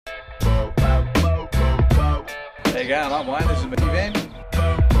you go, I'm Wayne, this is my van.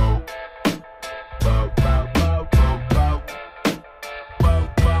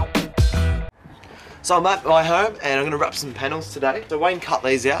 So I'm at my home and I'm going to wrap some panels today. So Wayne cut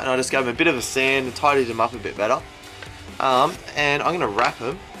these out and I just gave them a bit of a sand and tidied them up a bit better. And I'm going to wrap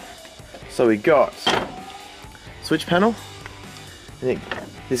them. So we got switch panel. I think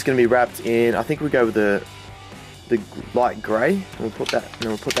this is going to be wrapped in, I think we go with the light grey, and we'll put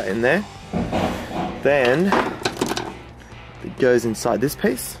that in there. Then it goes inside this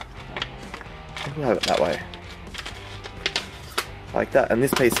piece. We'll have it that way, like that. And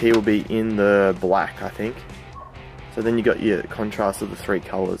this piece here will be in the black, I think. So then you got your contrast of the three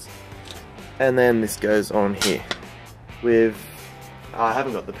colours. And then this goes on here with, I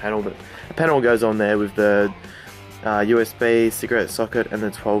haven't got the panel, but the panel goes on there with the USB cigarette socket and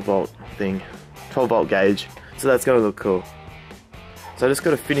the 12 volt thing, 12 volt gauge. So that's going to look cool. So I just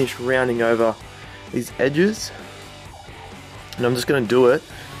got to finish rounding over these edges, and I'm just going to do it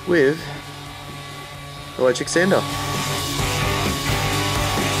with electric sander.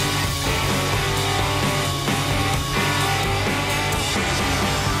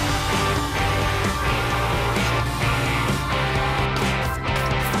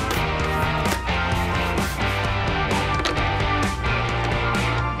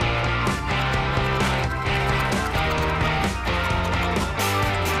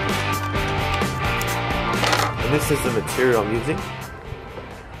 This is the material I'm using.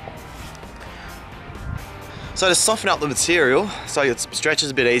 So to soften up the material, so it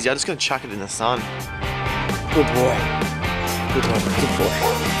stretches a bit easier, I'm just going to chuck it in the sun. Good boy. Good boy. Good boy.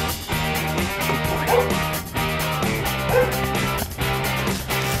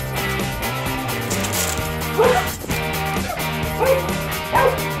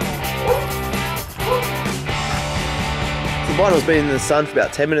 The vinyl's been in the sun for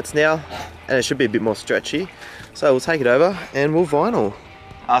about 10 minutes now, and it should be a bit more stretchy. So we'll take it over and we'll vinyl.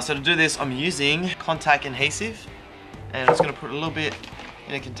 So to do this, I'm using contact adhesive, and I'm just going to put a little bit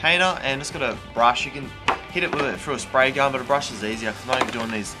in a container, and just got a brush. You can hit it with it through a spray gun, but a brush is easier because I'm not even doing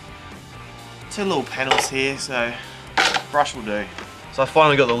these two little panels here, so brush will do. So I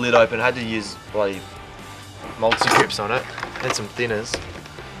finally got the lid open. I had to use bloody multi grips on it and some thinners.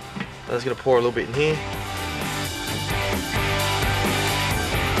 I'm just going to pour a little bit in here.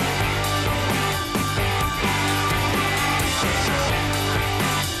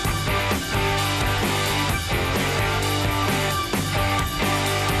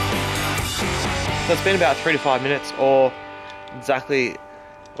 So it's been about 3 to 5 minutes, or exactly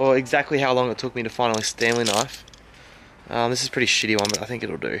how long it took me to find a Stanley knife. This is a pretty shitty one, but I think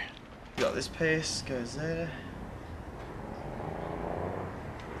it'll do. Got this piece, goes there.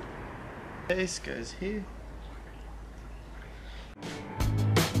 Piece goes here.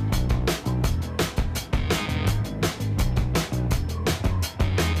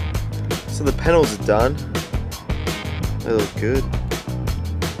 So the panels are done. They look good.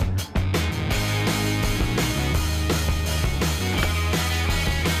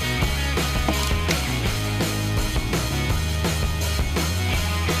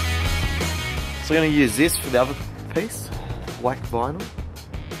 So we're going to use this for the other piece, black vinyl.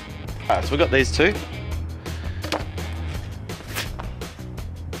 Alright, so we've got these two.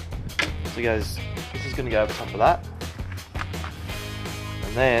 So guys, this is going to go over top of that.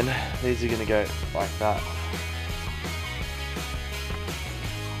 And then these are going to go like that.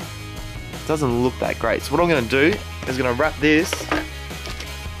 It doesn't look that great. So what I'm going to do is going to wrap this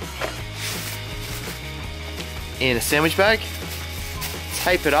in a sandwich bag,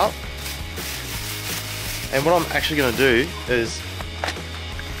 tape it up. And what I'm actually going to do is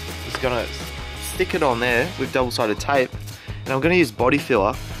going to stick it on there with double-sided tape, and I'm going to use body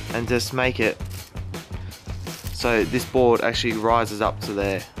filler and just make it so this board actually rises up to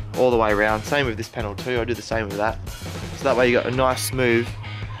there all the way around. Same with this panel too, I do the same with that. So that way you got a nice smooth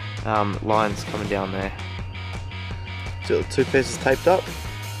lines coming down there. So two pieces taped up.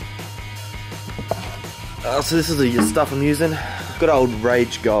 So this is the stuff I'm using. I've got old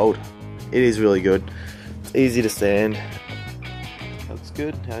Rage Gold. It is really good. It's easy to sand. Looks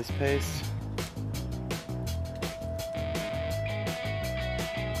good. Nice piece.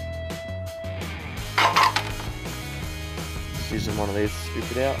 Just using one of these to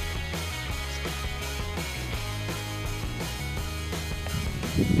scoop it out.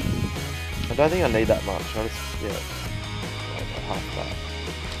 I don't think I need that much. I just, yeah, half that.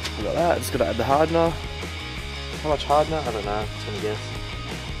 We got that. Just gotta add the hardener. How much hardener? I don't know. Just gonna guess.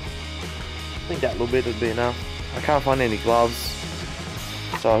 I think that little bit would be enough. I can't find any gloves,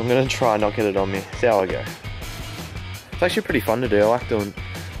 so I'm gonna try and not get it on me. See how I go. It's actually pretty fun to do. I like doing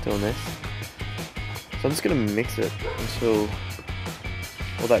this. So I'm just going to mix it until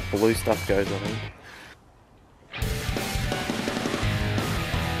all that blue stuff goes on in.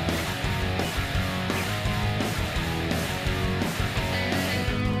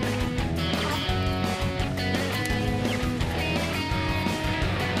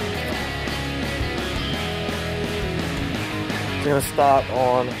 I'm going to start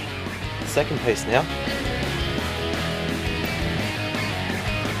on the second piece now.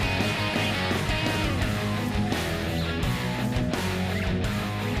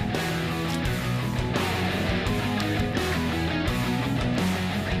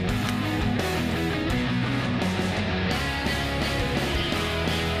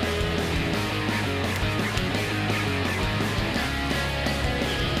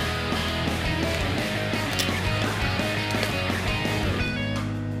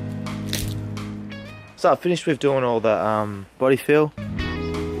 So I finished with doing all the body fill.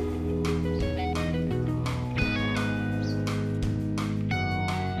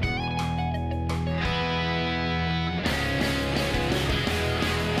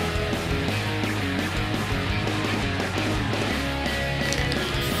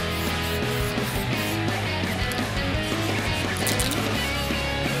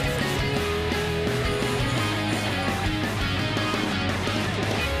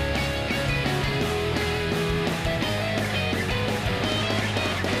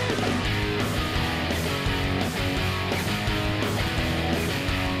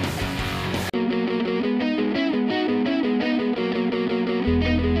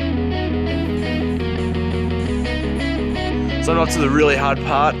 So I'm up to the really hard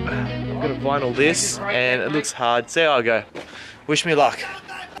part. I'm gonna vinyl this and it looks hard. See how I go. Wish me luck.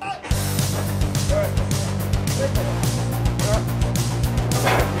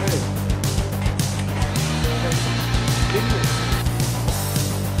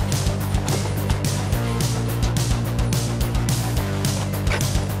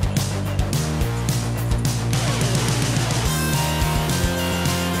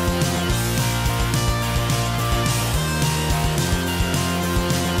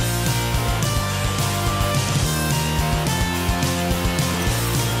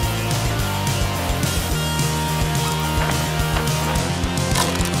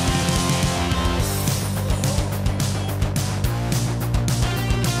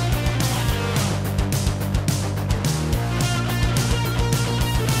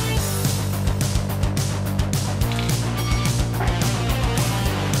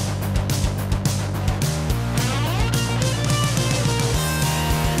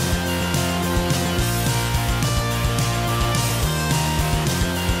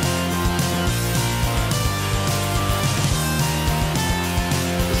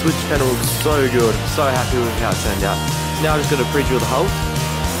 Switch panel looks so good. I'm so happy with how it turned out. Now I'm just going to pre-drill the hull.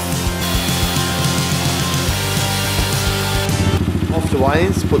 Off to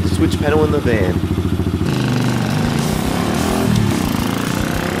Wayne's, put the switch panel in the van.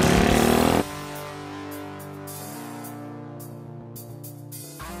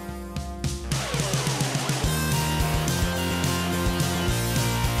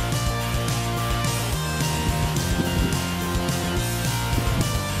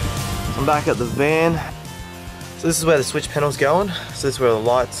 I'm back at the van. So this is where the switch panel's going. So this is where the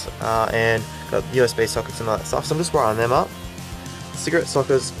lights are and got USB sockets and all that stuff. So I'm just wiring them up. Cigarette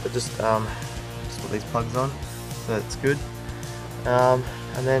sockets are just put these plugs on, so that's good. And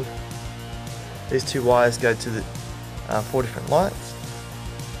then these two wires go to the 4 different lights.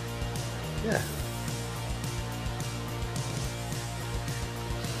 Yeah.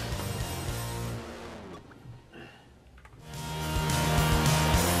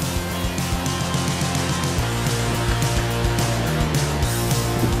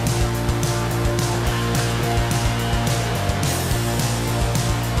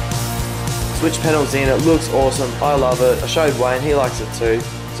 Switch panel's in, it looks awesome, I love it. I showed Wayne, he likes it too,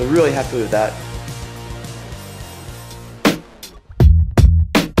 so really happy with that.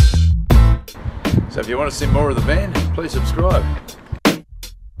 So if you want to see more of the van, please subscribe.